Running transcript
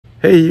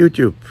Hey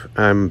YouTube,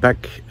 I'm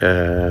back.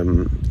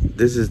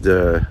 This is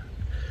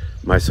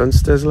my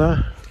son's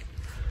Tesla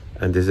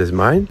and this is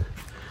mine.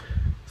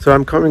 So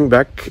I'm coming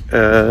back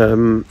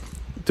to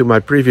my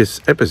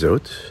previous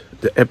episode,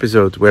 the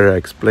episode where I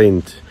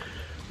explained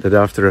that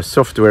after a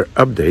software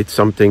update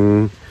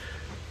something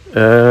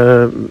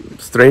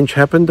strange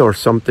happened or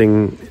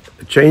something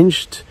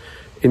changed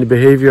in the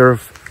behavior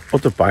of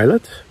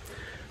autopilot,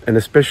 and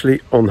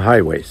especially on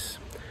highways.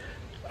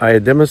 I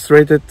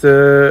demonstrated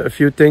a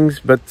few things,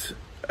 but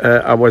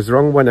I was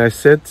wrong when I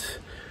said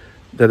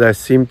that I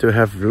seem to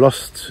have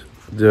lost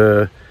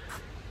the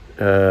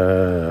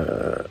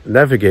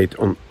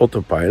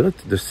Navigate-on-autopilot,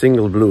 the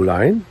single blue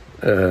line.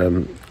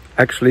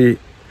 Actually,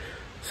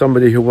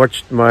 somebody who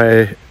watched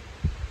my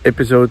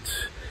episode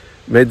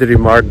made the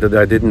remark that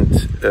I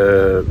didn't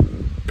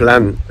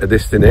plan a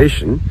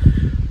destination,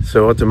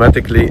 so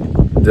automatically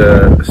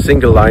the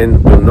single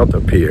line will not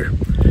appear.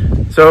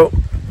 So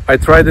I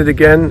tried it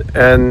again,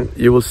 and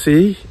you will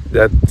see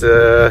that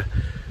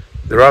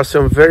there are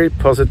some very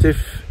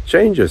positive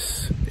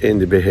changes in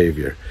the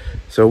behavior.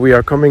 So we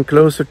are coming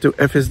closer to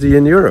FSD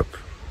in Europe.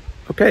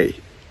 Okay,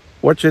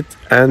 watch it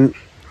and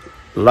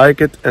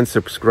like it and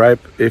subscribe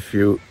if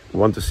you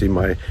want to see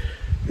my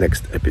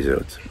next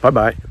episode.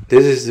 Bye-bye.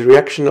 This is the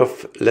reaction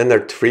of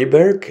Leonard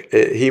Freeberg.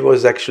 He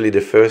was actually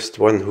the first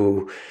one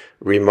who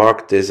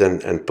remarked this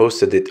and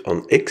posted it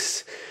on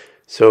X.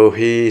 So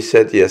he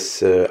said,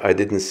 yes, I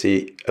didn't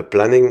see a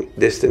planning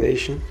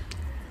destination.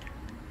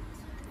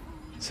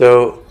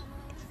 So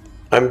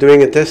I'm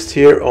doing a test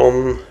here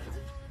on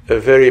a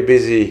very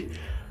busy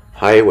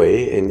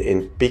highway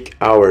in peak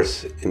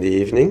hours in the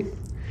evening.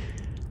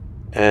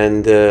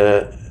 And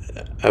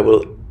I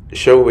will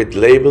show with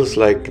labels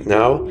like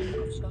now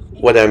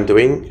what I'm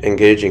doing,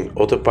 engaging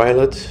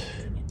autopilot,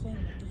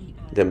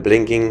 then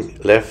blinking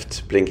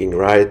left, blinking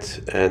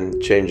right,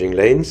 and changing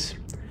lanes.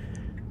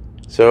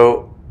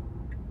 So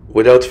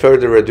without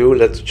further ado,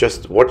 let's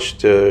just watch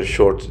the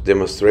short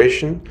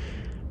demonstration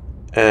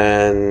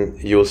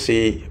and you'll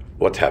see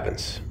what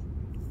happens.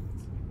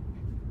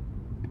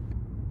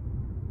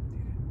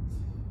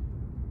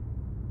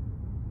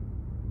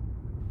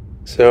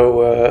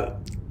 So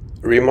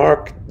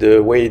remark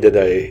the way that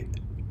I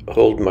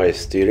hold my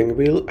steering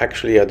wheel.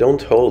 Actually, I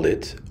don't hold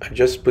it. I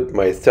just put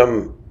my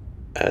thumb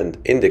and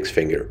index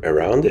finger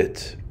around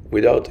it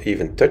without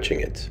even touching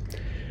it.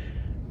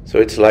 So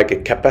it's like a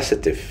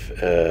capacitive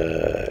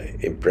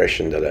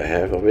impression that I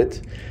have of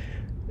it.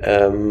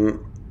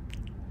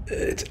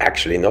 It's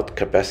actually not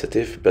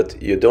capacitive,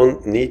 but you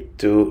don't need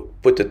to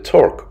put a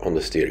torque on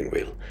the steering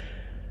wheel.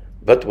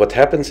 But what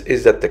happens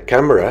is that the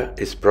camera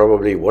is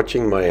probably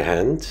watching my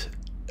hand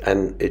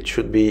and it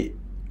should be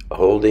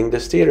holding the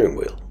steering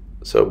wheel.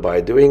 So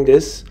by doing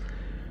this,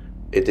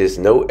 it is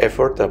no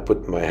effort. I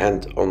put my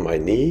hand on my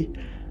knee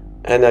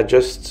and I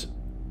just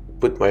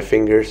put my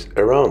fingers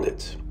around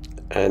it.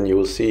 And you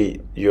will see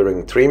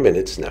during 3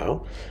 minutes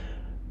now,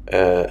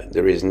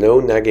 there is no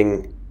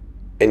nagging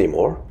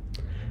anymore.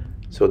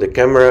 So the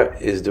camera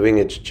is doing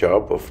its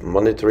job of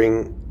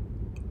monitoring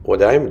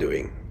what I'm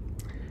doing.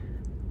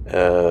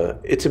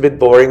 It's a bit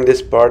boring,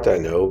 this part, I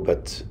know,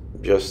 but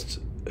just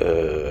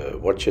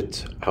watch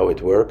it, how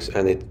it works,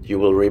 and you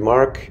will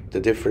remark the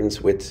difference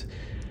with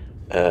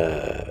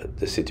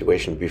the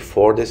situation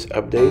before this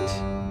update.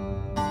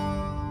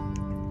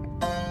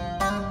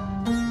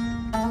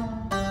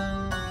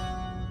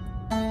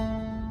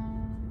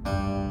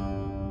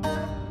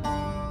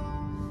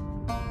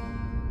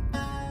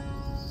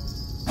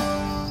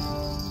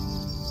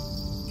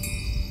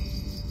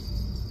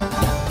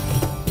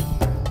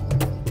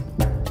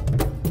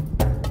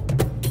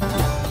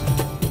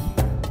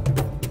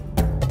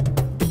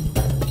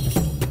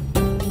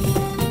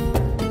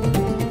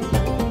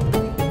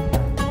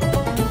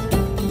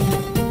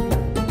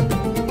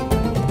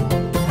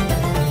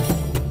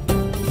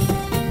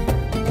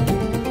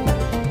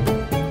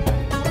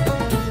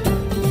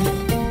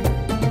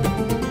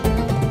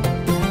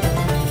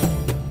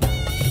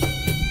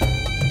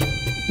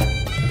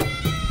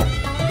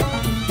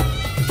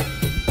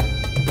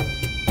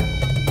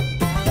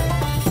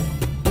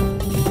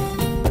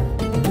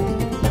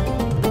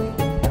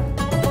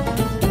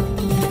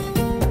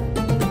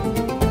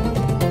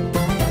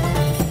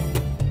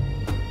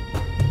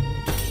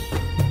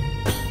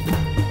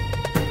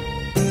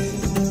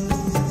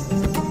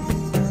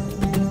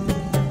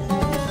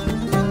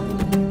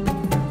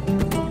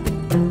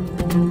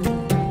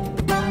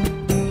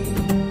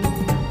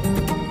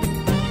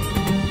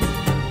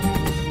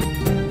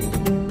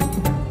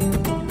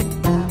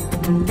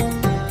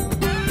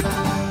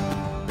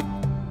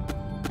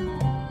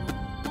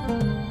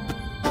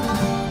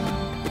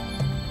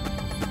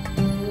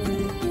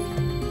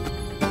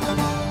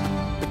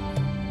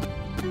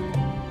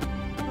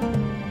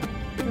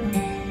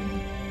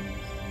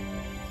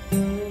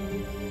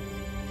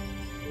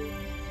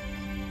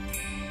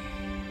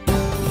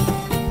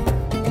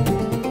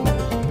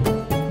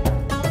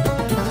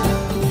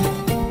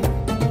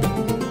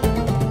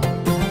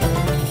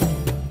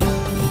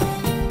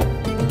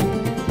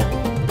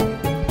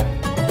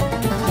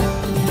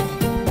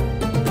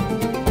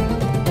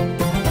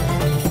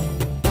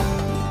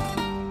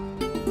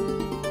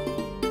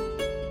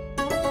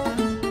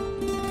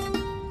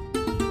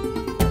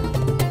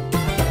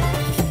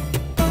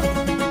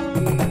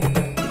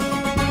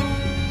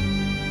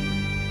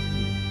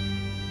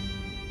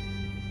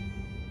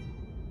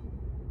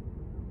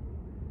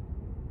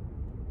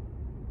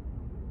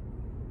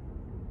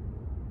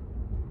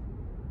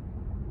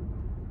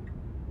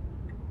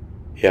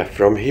 Yeah,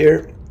 from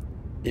here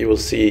you will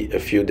see a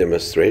few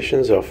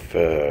demonstrations of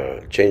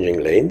changing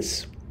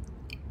lanes,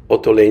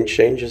 auto lane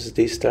changes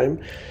this time.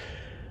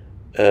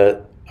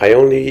 I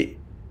only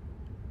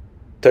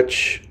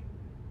touch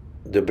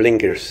the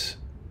blinkers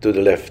to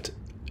the left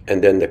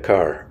and then the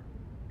car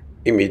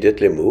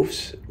immediately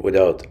moves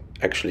without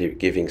actually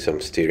giving some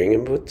steering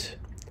input.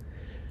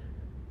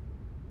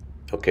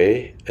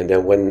 Okay, and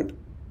then when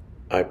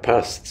I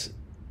passed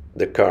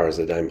the cars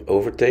that I'm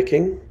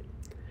overtaking,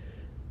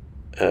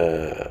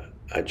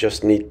 I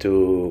just need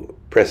to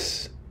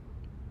press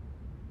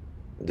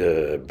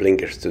the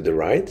blinkers to the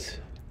right,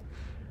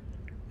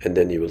 and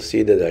then you will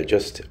see that I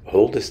just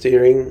hold the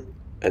steering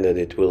and that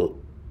it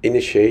will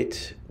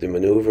initiate the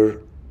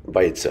maneuver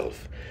by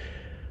itself.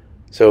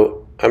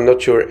 So I'm not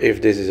sure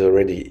if this is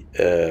already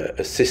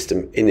a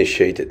system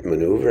initiated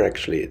maneuver.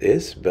 Actually it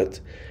is, but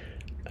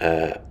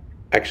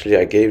actually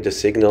I gave the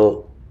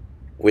signal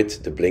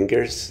with the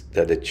blinkers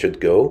that it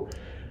should go,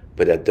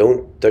 but I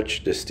don't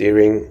touch the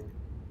steering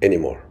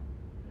anymore.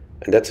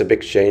 And that's a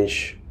big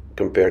change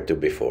compared to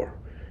before.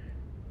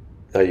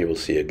 Now you will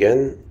see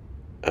again,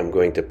 I'm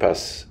going to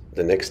pass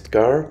the next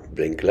car,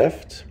 blink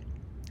left.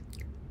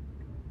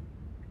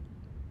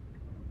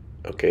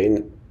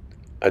 Okay,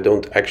 I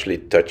don't actually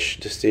touch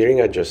the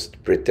steering, I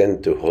just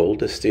pretend to hold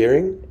the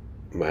steering.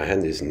 My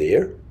hand is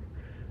near.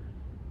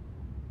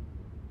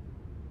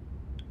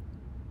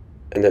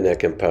 And then I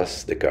can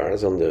pass the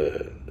cars on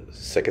the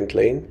second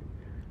lane.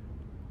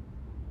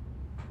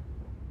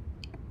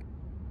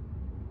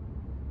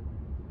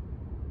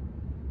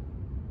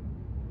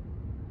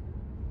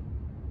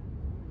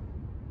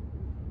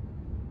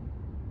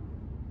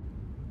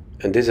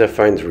 And this I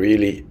find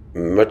really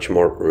much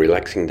more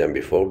relaxing than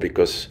before,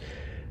 because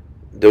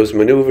those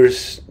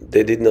maneuvers,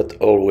 they did not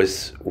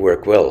always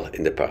work well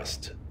in the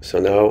past. So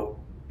now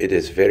it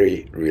is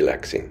very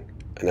relaxing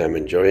and I'm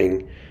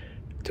enjoying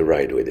to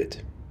ride with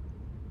it.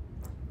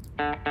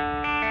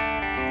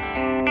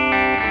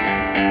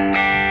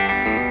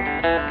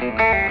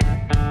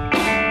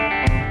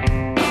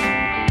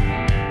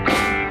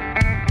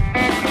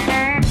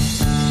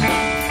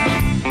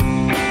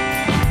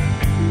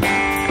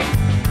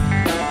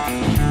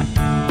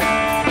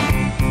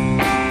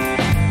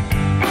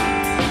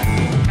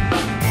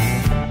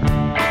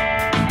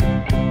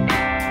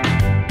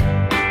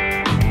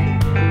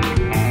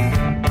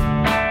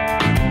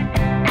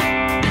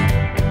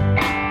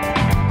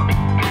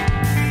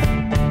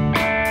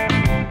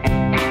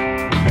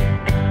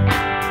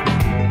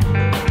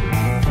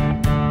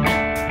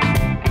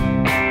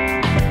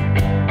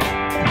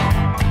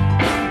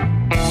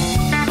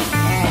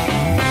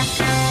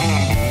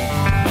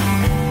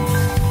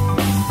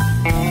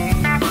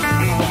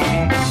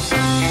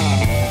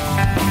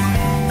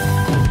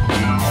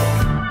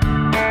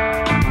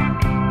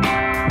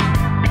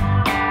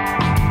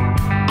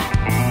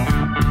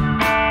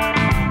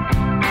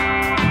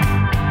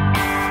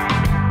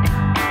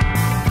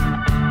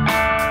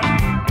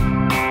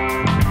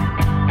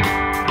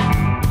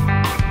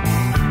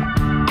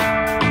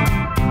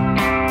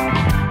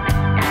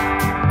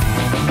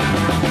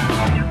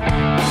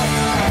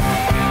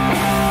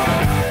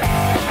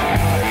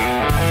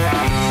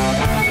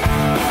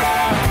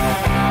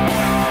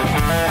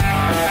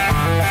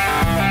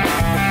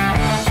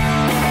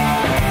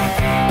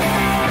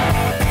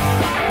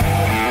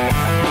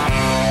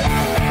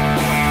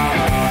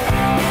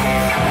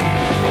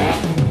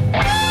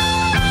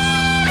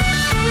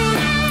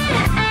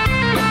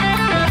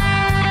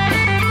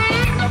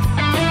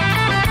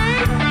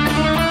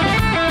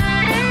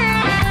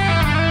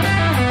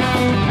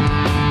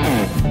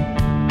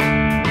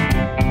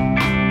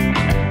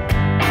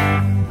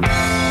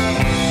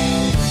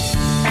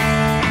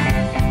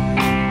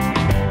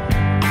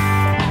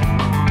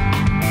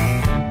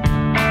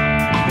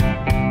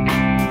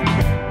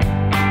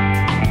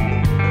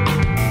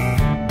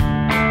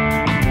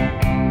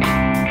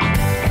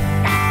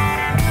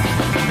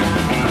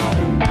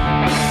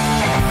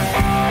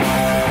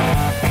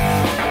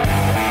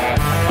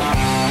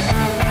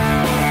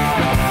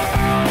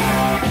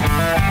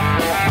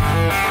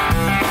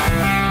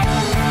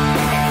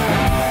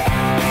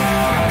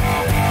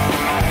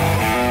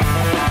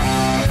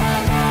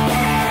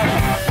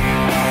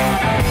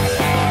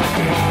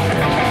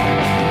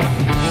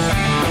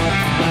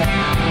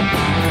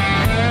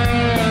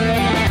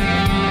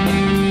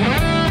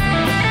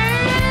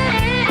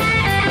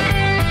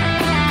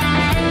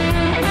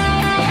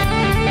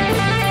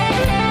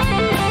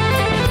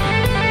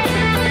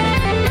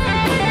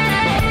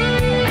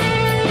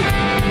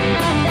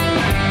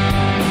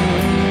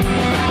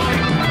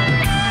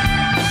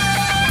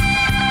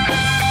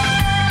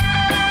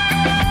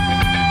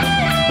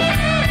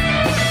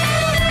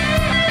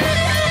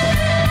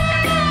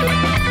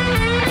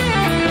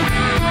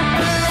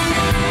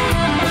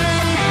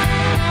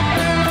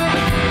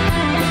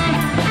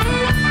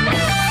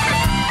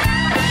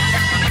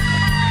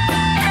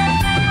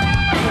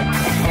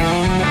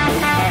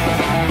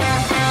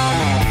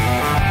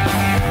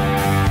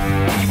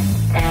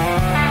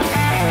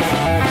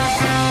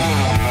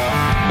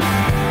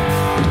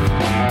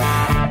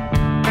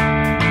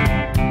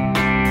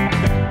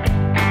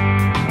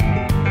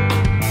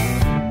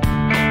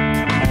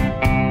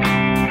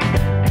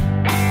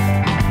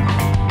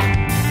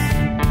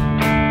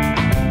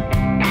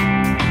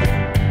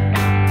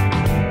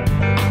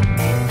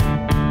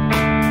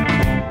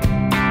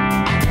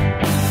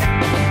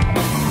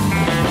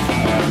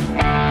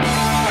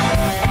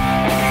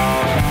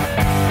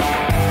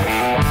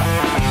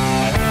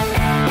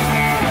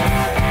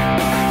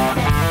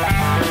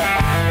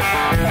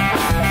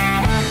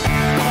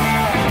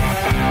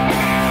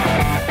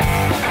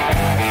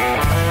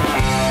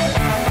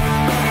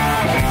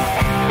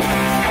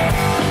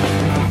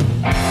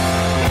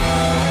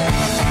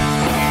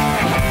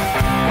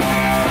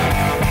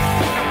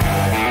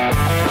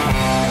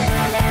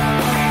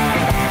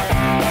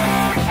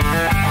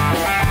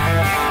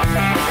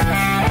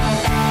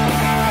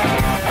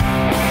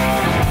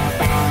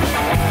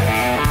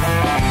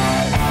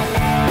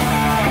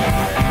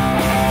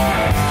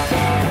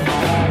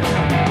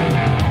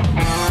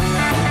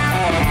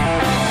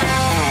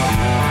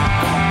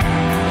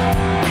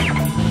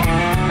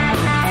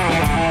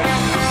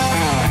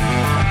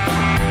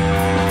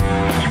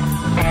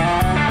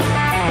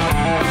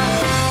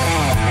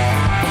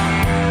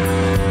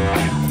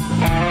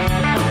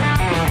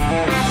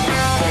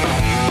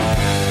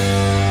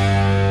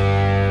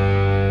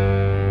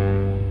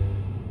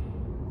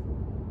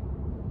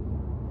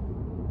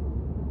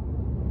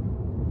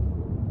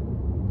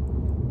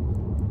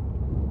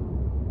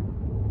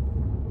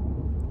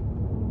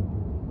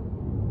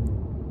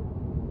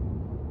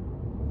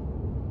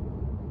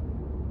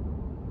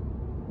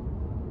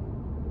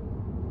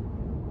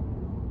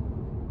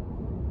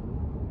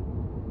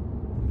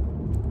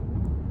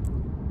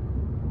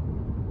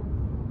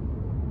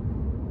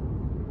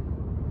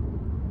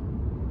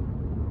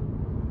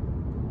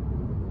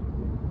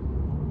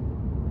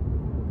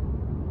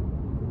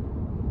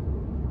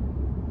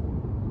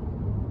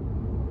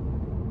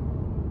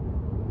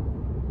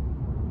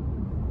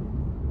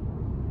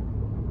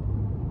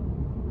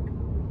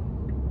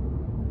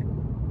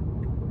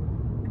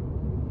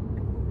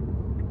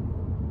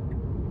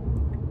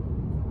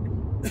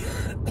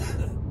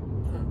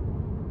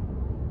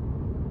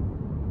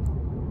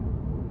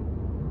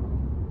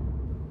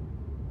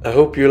 I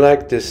hope you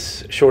liked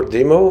this short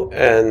demo,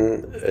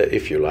 and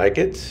if you like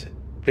it,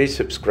 please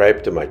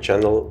subscribe to my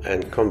channel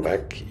and come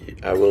back.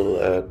 I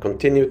will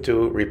continue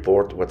to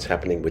report what's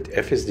happening with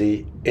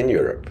FSD in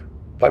Europe.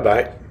 Bye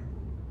bye.